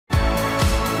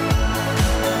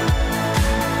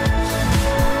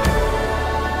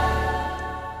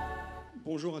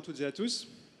Bonjour à toutes et à tous.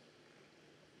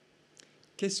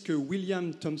 Qu'est-ce que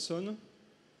William Thomson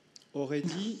aurait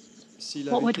dit s'il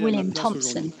avait été à ma place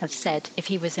aujourd'hui? Have said if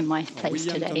he was in my place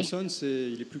William today? Thomson,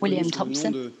 il est plus William connu sous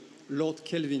le nom Thomson de Lord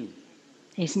Kelvin,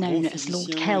 is grand known as Lord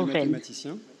physicien et Kelvin,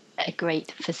 mathématicien. a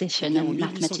great Eh physician bien, en and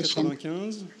mathematician.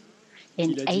 1895, In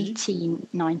il a dit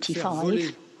faire 1895, voler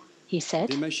he said,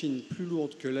 des machines plus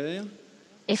lourdes que l'air,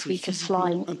 if c'est we could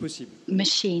fly physiquement impossible.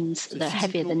 machines C'est that are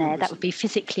heavier physiquement than air, that impossible. would be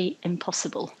physically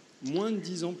impossible. Moins de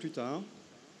 10 ans plus tard,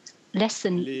 Less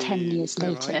than 10 les years frères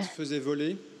later, Wright faisaient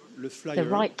voler le the Flyer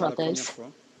Wright pour la première brothers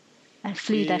fois.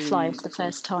 flew their Et flyer for the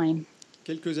first time.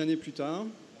 quelques années plus tard,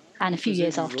 And a ils few faisaient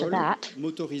years du after vol that, they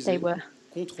motorisé, were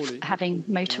contrôlé. having Et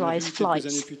on a motorized vu quelques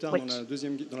années flights, plus tard, which,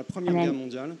 dans la and Première Guerre then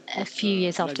mondiale, a few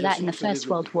years after that, in l'aviation the se First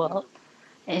World développait. War,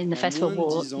 En moins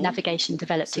de 10 ans, navigation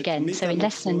developed cette again. So in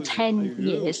less than métamorphose a eu 10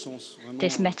 lieu au years, sens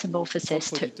this vraiment metamorphosis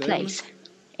propre du took terme. place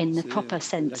in the C'est proper la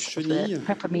sense of the chenille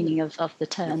proper meaning of the qui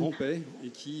term. rampait et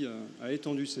qui a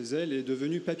étendu ses ailes et est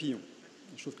devenue papillon.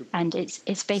 Je trouve que And it's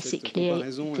cette basically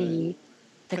comparaison est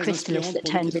the très chrysalis inspirante that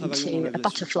pour nous qui turns travaillons dans into a l'aviation.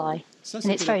 butterfly. Ça, And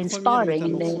it's c'était la very première inspiring in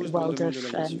the métamorphose dans le world domaine de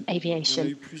of l'aviation. Il y en a aviation.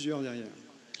 eu plusieurs derrière.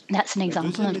 That's an La example,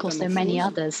 deuxième and of course there are many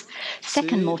métamorphose, others. c'est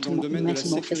Second dans le domaine de la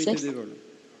sécurité metamorphosis des vols.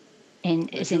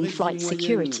 La is in durée de vie flight moyenne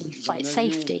security, d'un flight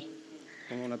avion safety.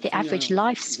 pendant la The Première average Guerre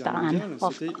lifespan mondiale,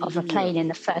 of c'était une a demi-heure. plane in the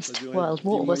La First durée World de vie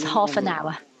War was moyenne half en an vol.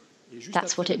 hour. Et juste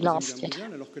That's après what la it Deuxième Guerre lasted.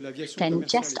 mondiale, alors que l'aviation Then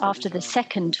commerciale just était after the déjà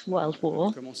Second World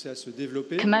War, commençait à se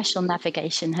développer, commercial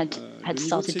navigation had le niveau de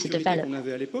started to sécurité develop. qu'on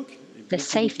avait à l'époque, et The beaucoup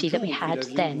safety de that gens we ont pris had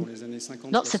l'avion then, dans les années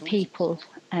 50, lots of 60, people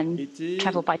était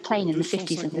traveled by plane in the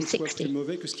 50s and the 250 fois plus 60s.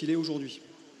 mauvais que ce qu'il est aujourd'hui.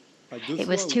 Pas deux It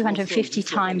fois was ou trois fois ou 250 10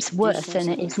 fois, times worse than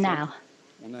it 250 is fois. now.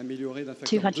 On a amélioré d'un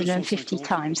facteur 250 250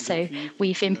 times. So depuis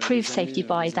we've improved les safety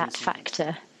by années that 50. factor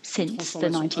Une since the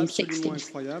transformation absolument 1960s.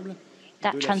 incroyable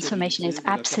That de la transformation fiabilité, is de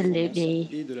la performance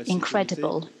absolutely et de la sécurité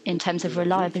incredible in terms de of l'avion qui est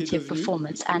reliability of devenu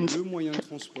performance and le moyen de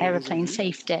transport aeroplane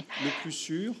aujourd'hui safety. le plus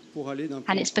sûr pour aller d'un And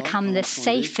point it's A become à the un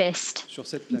point B safest sur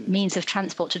cette planète. means of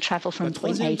transport to travel La from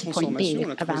point A troisième to point B transformation,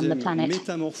 la around the troisième planet.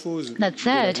 métamorphose The de third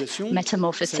l'aviation, ça a été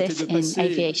metamorphosis de in passer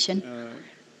aviation,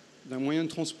 d'un moyen de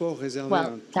transport réservé à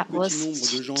un tout that petit was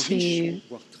nombre de gens riches,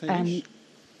 voire très riches,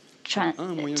 à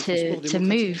un moyen de transport to démocratique.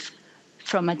 move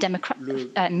from a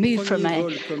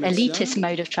vol commercial elitist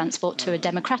mode of transport to a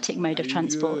democratic mode a of eu lieu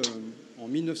transport. en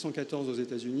 1914 aux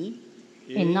États-Unis.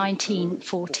 In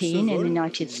Pour ce 1914 in the vol,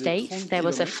 United qui faisait States, 30 there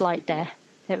was a kilomètres, flight there.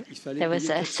 il fallait There was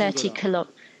payer a 400 $.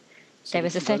 C'est there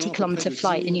was a l'équivalent 30 à peu près kilometer de 10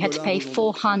 flight, 000 and you had to pay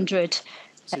 $aujourd'hui.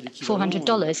 C'est l'équivalent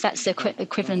 $400. That's the d'un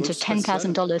equivalent vol of spatial,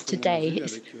 $10,000 comme on a today. vu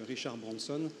avec Richard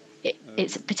Branson.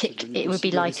 It would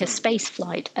be like a space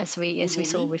flight, as we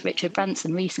saw with Richard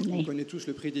Branson On recently. connaît tous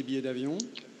le prix des billets d'avion.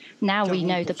 Now we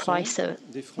know the price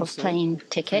des of Français plane prennent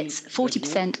tickets. l'avion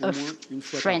 40% au of moins une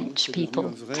fois par an. French C'est devenu un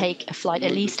people vrai take a flight at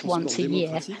mode de least transport once a year.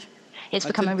 démocratique, It's à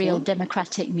become tel a real point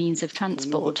democratic means of qu'on nous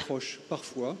transport. reproche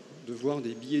parfois de voir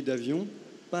des billets d'avion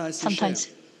pas assez chers. Sometimes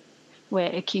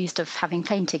we're accused of having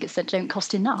plane tickets that don't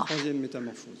cost enough. Troisième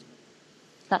métamorphose.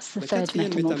 That's the La third quatrième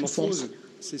metamorphosis. métamorphose,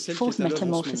 c'est celle qui Fourth est à l'œuvre en ce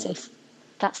moment. metamorphosis,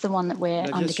 that's the one that we're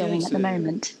L'aviation, undergoing at the c'est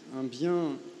moment. un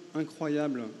bien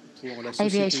incroyable pour la société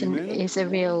Aviation humaine. is a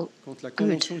real Quand la good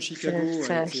Convention de Chicago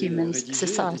for a été human rédigée, a été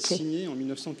society. signée en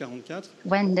 1944,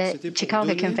 When the c'était pour Chicago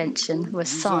donner Convention was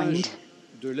signed, l'usage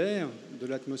de l'air, de the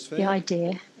l'atmosphère,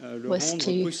 idea le was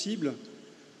rendre possible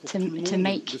pour tout le to monde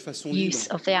make de façon libre. use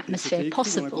of the Et atmosphere c'était écrit dans la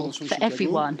possible Convention de for Chicago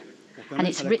everyone. pour And permettre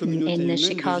it's à la written communauté in the humaine de vivre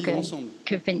Chicago ensemble.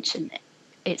 Convention.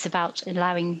 It's about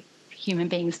allowing human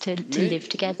beings to Mais live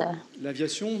together.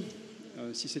 l'aviation,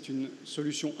 si c'est une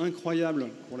solution incroyable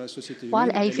pour la société While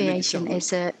humaine, elle émet du aviation carbone.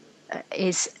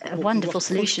 is a Pour wonderful pouvoir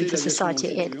solution projeter for l'aviation dans society,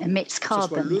 le it futur, emits que ce soit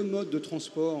carbon. le mode de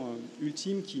transport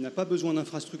ultime qui n'a pas besoin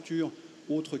d'infrastructures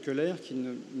autres que l'air, qui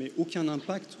ne met aucun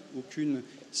impact, aucune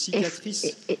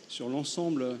cicatrice sur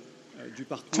l'ensemble du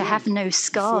parcours. To have no Il faut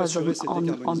scars assurer cette on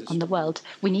décarbonisation. the world,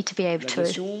 we need to be able to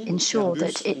L'aviation, ensure Airbus, that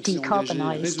it on s'est engagé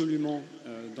decarbonized. résolument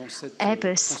dans cette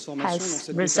Airbus transformation, dans has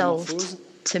cette resolved métamorphose.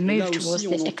 to Et move là towards aussi,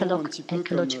 on this entend un petit peu comme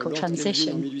ecological Lord Kelvin en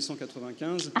transition.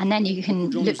 1895. And then you Beaucoup can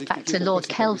de gens nous look back expliquaient to pourquoi Lord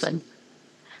c'est pas possible. Kelvin.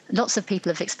 Lots of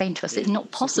people have explained to us Et it's not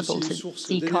c'est aussi possible une to source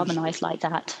decarbonize like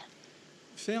that.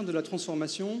 Faire de la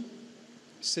transformation,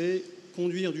 c'est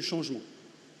conduire du changement.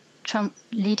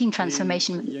 Leading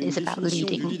transformation il y a une is about définition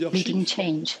du leadership. leading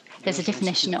change. There's a Là, j'en cite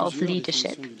definition of plusieurs leadership.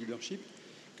 définitions du leadership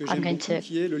que I'm j'aime going beaucoup, to.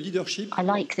 qui est le leadership, I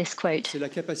like this quote. c'est la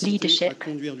capacité à Leadership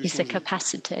conduire du is the changement.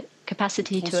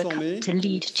 capacity Transformer, to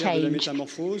lead faire de la change.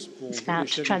 métamorphose pour It's vous, les about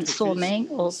chefs transforming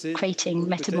d'entreprise, or c'est creating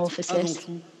peut-être avant metamorphosis.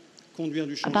 tout conduire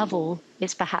du above changement. all,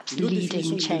 it's perhaps Une autre leading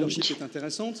définition du leadership change. qui est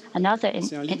intéressante, Another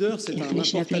c'est un leader, c'est un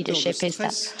definition of importateur de leadership is that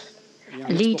stress et a un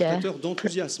leader exportateur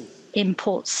d'enthousiasme.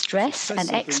 imports Ce stress stress, and c'est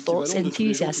un peu exports l'équivalent de tous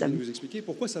les gens qui viennent enthusiasm. vous expliquer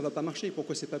pourquoi ça ne va pas marcher,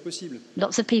 pourquoi c'est pas possible. Lots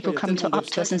of Pourquoi il people y a come tellement up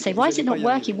to us and d'obstacles say, que why vous is it n'allez pas not y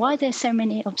working? arriver. Why are there so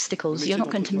many Le obstacles? métier You're not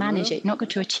going to manage d'entrepreneur, it. You're not going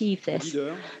to achieve le this.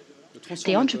 leader, le The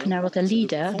transformateur, entrepreneur or the c'est de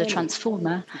leader, the prendre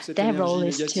transformer, toute cette their role énergie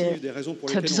is négative, des raisons pour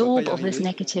to lesquelles on ne va pas y absorb all this arriver,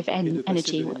 negative et de passer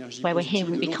energy de l'énergie where we're here positive,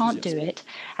 and de we can't do l'enthousiasme. it,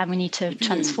 and we need to Et puis, il y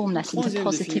a transform une that into troisième définition du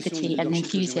positivity and leadership que j'aimerais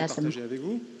enthusiasm. partager avec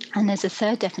vous. And there's a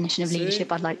third definition of C'est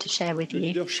leadership I'd like to share with le you.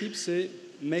 leadership, c'est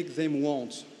make them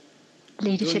want.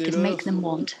 Leadership is Donnez-leur make them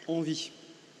want. envie.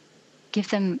 Give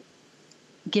them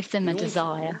a Donc,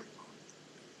 desire.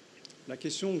 La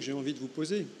question que j'ai envie de vous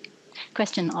poser,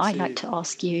 Question I'd like c'est to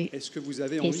ask you est-ce que vous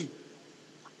avez is, envie?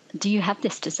 do you have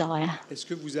this desire? Est-ce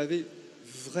que vous avez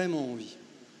vraiment envie?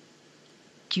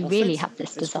 Do you En really fait, have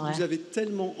this est-ce que vous desire? avez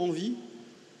tellement envie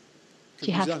que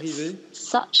Do you vous have arrivez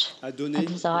such à a donner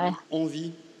desire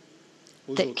envie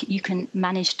aux that autres? you can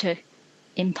manage to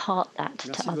impart that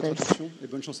Merci to de votre others? attention et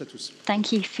bonne chance à tous.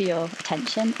 Thank you for your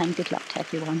attention and good luck to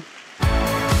everyone.